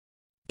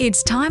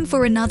It's time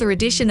for another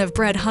edition of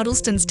Brad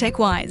Huddleston's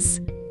TechWise.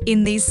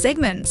 In these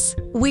segments,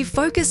 we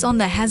focus on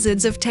the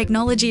hazards of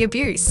technology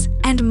abuse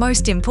and,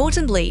 most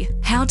importantly,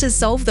 how to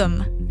solve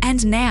them.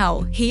 And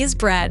now, here's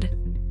Brad.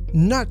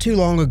 Not too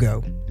long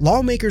ago,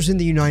 lawmakers in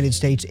the United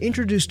States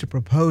introduced a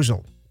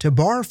proposal to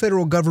bar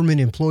federal government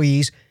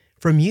employees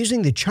from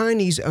using the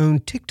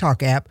Chinese-owned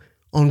TikTok app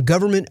on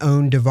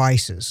government-owned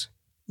devices.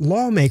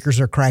 Lawmakers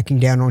are cracking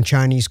down on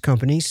Chinese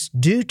companies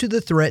due to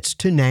the threats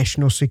to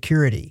national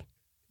security.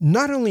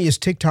 Not only is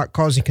TikTok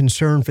causing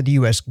concern for the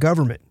U.S.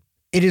 government,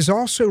 it is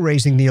also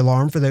raising the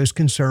alarm for those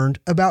concerned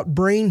about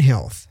brain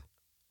health.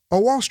 A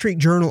Wall Street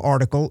Journal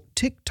article,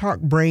 TikTok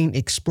Brain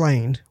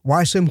Explained,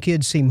 Why Some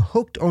Kids Seem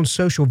Hooked on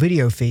Social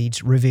Video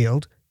Feeds,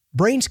 revealed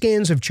brain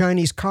scans of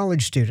Chinese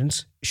college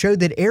students showed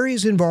that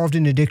areas involved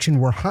in addiction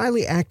were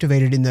highly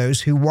activated in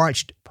those who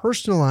watched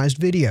personalized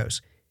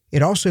videos.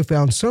 It also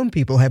found some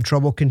people have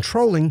trouble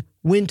controlling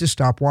when to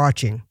stop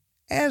watching.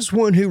 As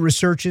one who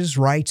researches,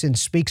 writes, and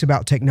speaks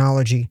about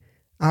technology,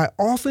 I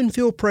often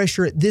feel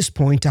pressure at this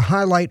point to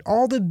highlight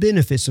all the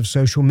benefits of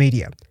social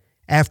media.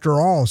 After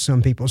all,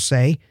 some people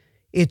say,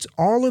 it's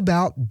all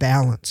about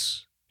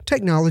balance.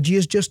 Technology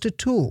is just a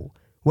tool.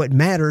 What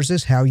matters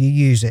is how you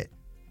use it.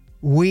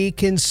 We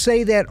can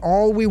say that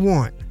all we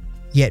want,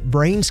 yet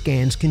brain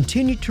scans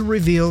continue to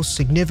reveal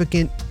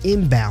significant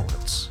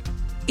imbalance.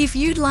 If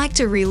you'd like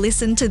to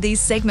re-listen to these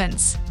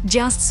segments,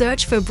 just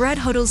search for Brad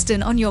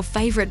Huddleston on your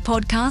favorite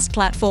podcast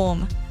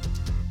platform.